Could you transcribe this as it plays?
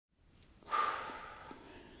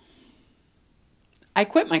I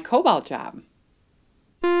quit my COBOL job.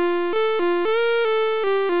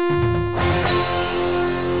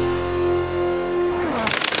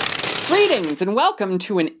 Greetings and welcome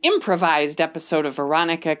to an improvised episode of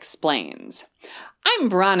Veronica Explains. I'm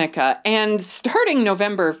Veronica, and starting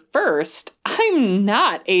November 1st, I'm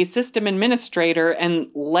not a system administrator and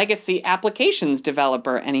legacy applications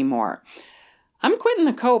developer anymore. I'm quitting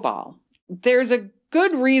the COBOL. There's a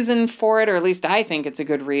good reason for it, or at least I think it's a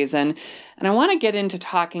good reason, and I want to get into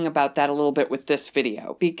talking about that a little bit with this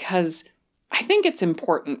video, because I think it's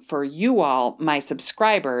important for you all, my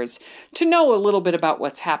subscribers, to know a little bit about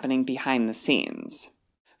what's happening behind the scenes.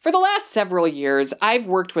 For the last several years, I've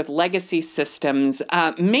worked with legacy systems,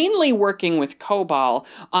 mainly working with COBOL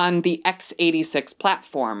on the x86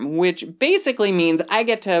 platform, which basically means I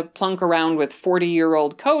get to plunk around with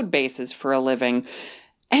 40-year-old code bases for a living,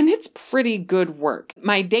 and it's pretty good work.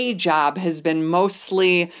 My day job has been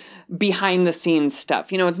mostly behind-the-scenes stuff.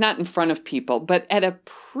 You know, it's not in front of people, but at a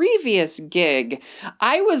previous gig,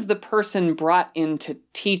 I was the person brought in to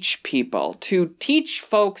teach people, to teach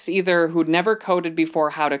folks either who'd never coded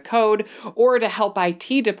before how to code, or to help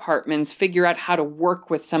IT departments figure out how to work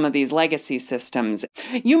with some of these legacy systems.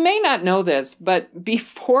 You may not know this, but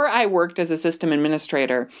before I worked as a system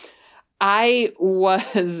administrator, I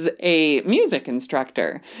was a music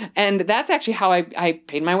instructor, and that's actually how I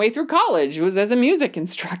paid my way through college, was as a music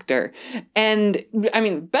instructor. And I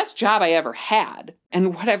mean, best job I ever had.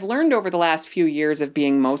 And what I've learned over the last few years of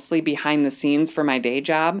being mostly behind the scenes for my day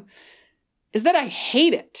job is that I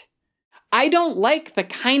hate it. I don't like the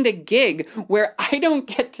kind of gig where I don't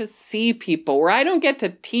get to see people, where I don't get to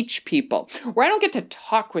teach people, where I don't get to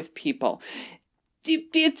talk with people.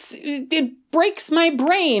 It breaks my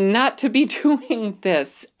brain not to be doing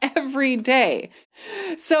this every day.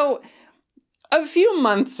 So a few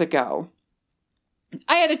months ago,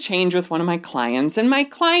 I had a change with one of my clients, and my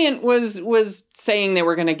client was saying they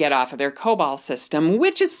were going to get off of their COBOL system,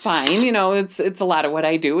 which is fine. You know, it's a lot of what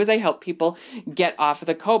I do is I help people get off of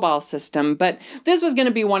the COBOL system. But this was going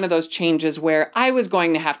to be one of those changes where I was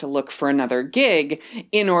going to have to look for another gig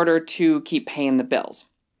in order to keep paying the bills.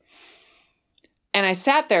 And I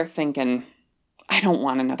sat there thinking, I don't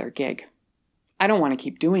want another gig. I don't want to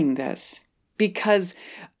keep doing this because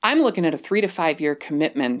I'm looking at a 3 to 5 year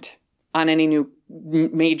commitment on any new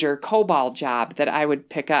major COBOL job that I would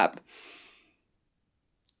pick up.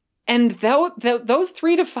 And those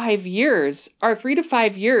 3 to 5 years are 3 to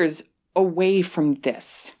 5 years away from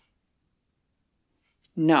this.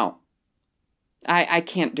 No, I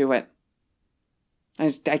can't do it. I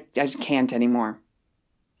just can't anymore.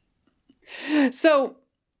 So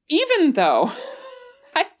even though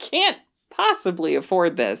I can't possibly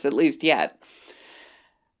afford this, at least yet,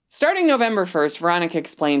 starting November 1st, Veronica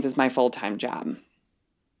Explains is my full-time job.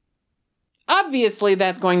 Obviously,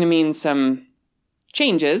 that's going to mean some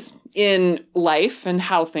changes in life and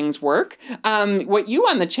how things work. What you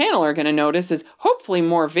on the channel are going to notice is hopefully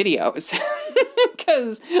more videos,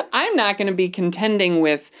 because I'm not going to be contending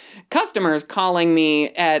with customers calling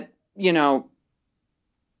me at,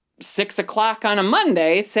 6 o'clock on a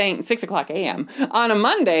Monday saying, 6 o'clock a.m. on a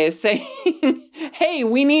Monday saying, hey,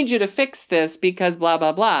 we need you to fix this because blah,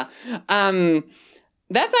 blah, blah.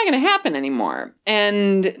 That's not going to happen anymore.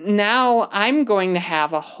 And now I'm going to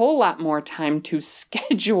have a whole lot more time to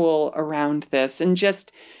schedule around this and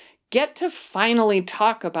just get to finally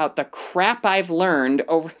talk about the crap I've learned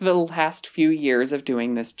over the last few years of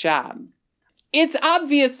doing this job. It's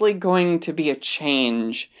obviously going to be a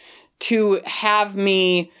change to have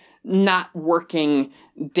me not working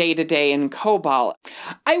day-to-day in COBOL.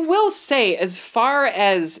 I will say, as far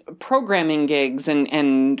as programming gigs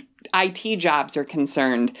and IT jobs are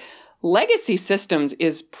concerned, legacy systems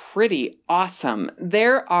is pretty awesome.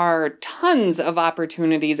 There are tons of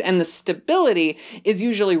opportunities, and the stability is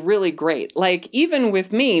usually really great. Like, even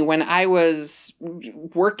with me, when I was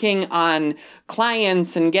working on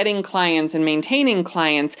clients and getting clients and maintaining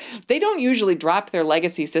clients, they don't usually drop their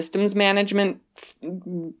legacy systems management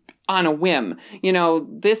on a whim.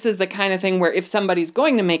 This is the kind of thing where if somebody's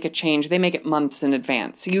going to make a change, they make it months in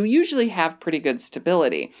advance. So you usually have pretty good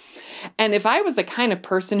stability. And if I was the kind of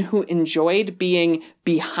person who enjoyed being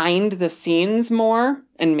behind the scenes more,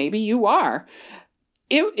 and maybe you are,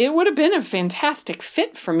 it would have been a fantastic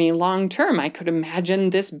fit for me long term. I could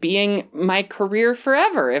imagine this being my career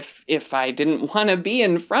forever if I didn't want to be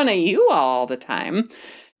in front of you all the time.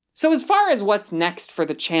 So as far as what's next for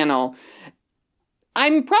the channel,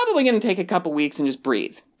 I'm probably going to take a couple weeks and just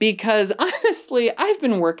breathe, because honestly, I've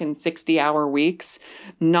been working 60-hour weeks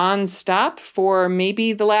nonstop for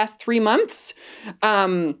maybe the last 3 months. So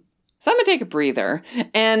I'm going to take a breather.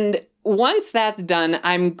 And once that's done,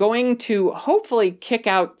 I'm going to hopefully kick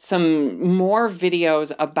out some more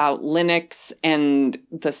videos about Linux and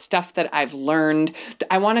the stuff that I've learned.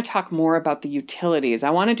 I want to talk more about the utilities. I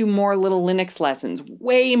want to do more little Linux lessons,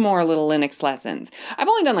 way more little Linux lessons. I've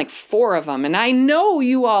only done like 4 of them, and I know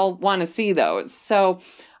you all want to see those. So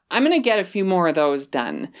I'm going to get a few more of those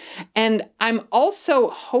done. And I'm also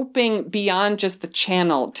hoping beyond just the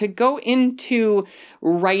channel to go into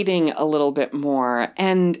writing a little bit more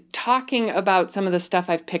and talking about some of the stuff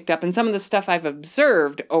I've picked up and some of the stuff I've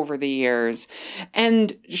observed over the years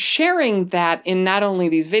and sharing that in not only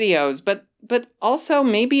these videos, but also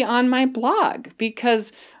maybe on my blog,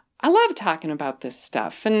 because I love talking about this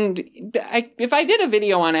stuff. And if I did a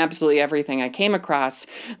video on absolutely everything I came across,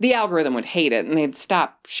 the algorithm would hate it and they'd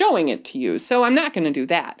stop showing it to you. So I'm not going to do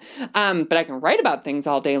that. But I can write about things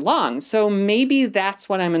all day long. So maybe that's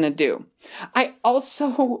what I'm going to do. I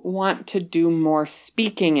also want to do more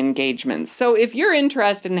speaking engagements. So if you're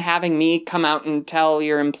interested in having me come out and tell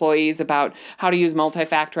your employees about how to use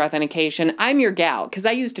multi-factor authentication, I'm your gal, because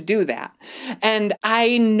I used to do that. And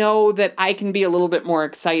I know that I can be a little bit more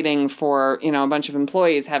exciting for, a bunch of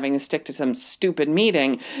employees having to stick to some stupid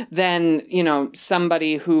meeting than,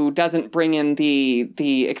 somebody who doesn't bring in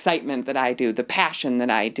the excitement that I do, the passion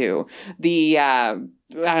that I do, the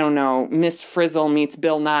Miss Frizzle meets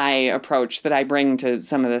Bill Nye approach that I bring to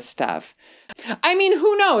some of this stuff. I mean,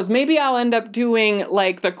 who knows? Maybe I'll end up doing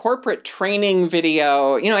like the corporate training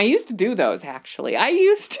video. I used to do those, actually. I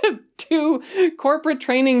used to do corporate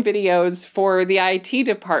training videos for the IT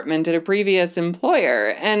department at a previous employer,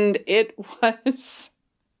 and it was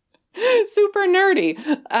super nerdy.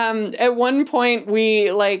 At one point, we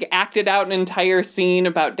acted out an entire scene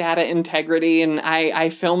about data integrity, and I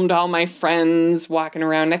filmed all my friends walking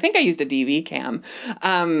around. I think I used a DV cam,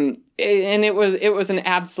 and it was an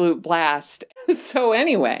absolute blast. So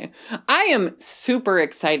anyway, I am super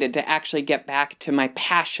excited to actually get back to my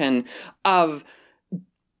passion of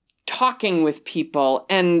talking with people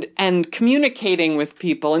and communicating with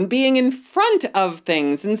people and being in front of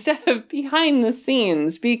things instead of behind the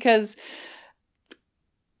scenes, because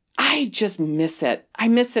I just miss it. I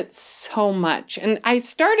miss it so much. And I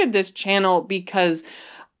started this channel because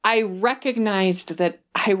I recognized that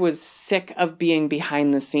I was sick of being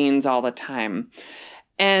behind the scenes all the time.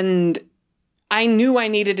 And I knew I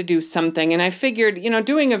needed to do something, and I figured,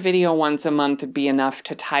 doing a video once a month would be enough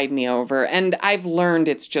to tide me over, and I've learned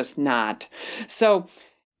it's just not. So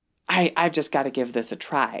I've just got to give this a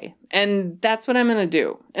try, and that's what I'm going to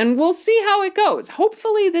do. And we'll see how it goes.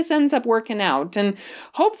 Hopefully this ends up working out, and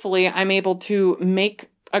hopefully I'm able to make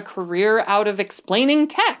a career out of explaining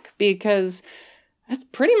tech, because that's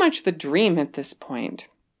pretty much the dream at this point.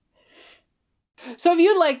 So if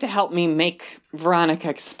you'd like to help me make Veronica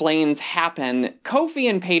Explains happen, Ko-fi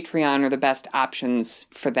and Patreon are the best options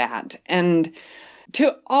for that. And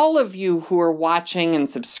to all of you who are watching and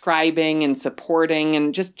subscribing and supporting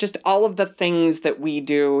and just all of the things that we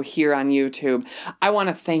do here on YouTube, I want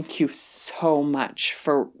to thank you so much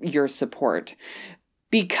for your support,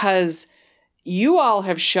 because you all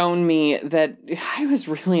have shown me that I was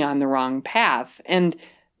really on the wrong path, and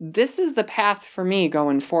this is the path for me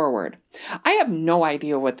going forward. I have no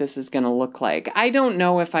idea what this is going to look like. I don't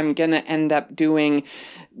know if I'm going to end up doing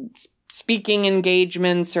speaking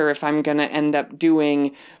engagements or if I'm going to end up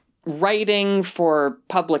doing writing for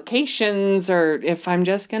publications or if I'm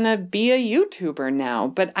just going to be a YouTuber now.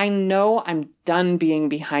 But I know I'm done being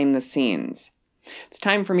behind the scenes. It's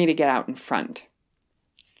time for me to get out in front.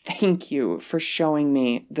 Thank you for showing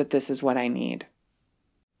me that this is what I need.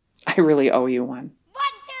 I really owe you one.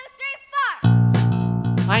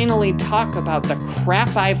 Finally talk about the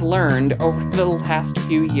crap I've learned over the last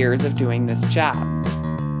few years of doing this job.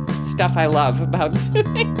 Stuff I love about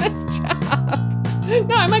doing this job.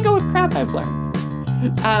 No, I might go with crap I've learned.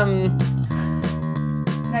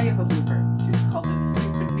 Now you have a blooper. You just called it a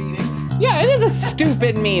stupid meeting. Yeah, it is a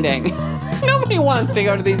stupid meeting. Nobody wants to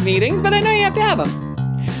go to these meetings, but I know you have to have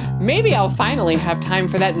them. Maybe I'll finally have time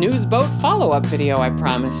for that news boat follow-up video I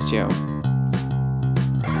promised you.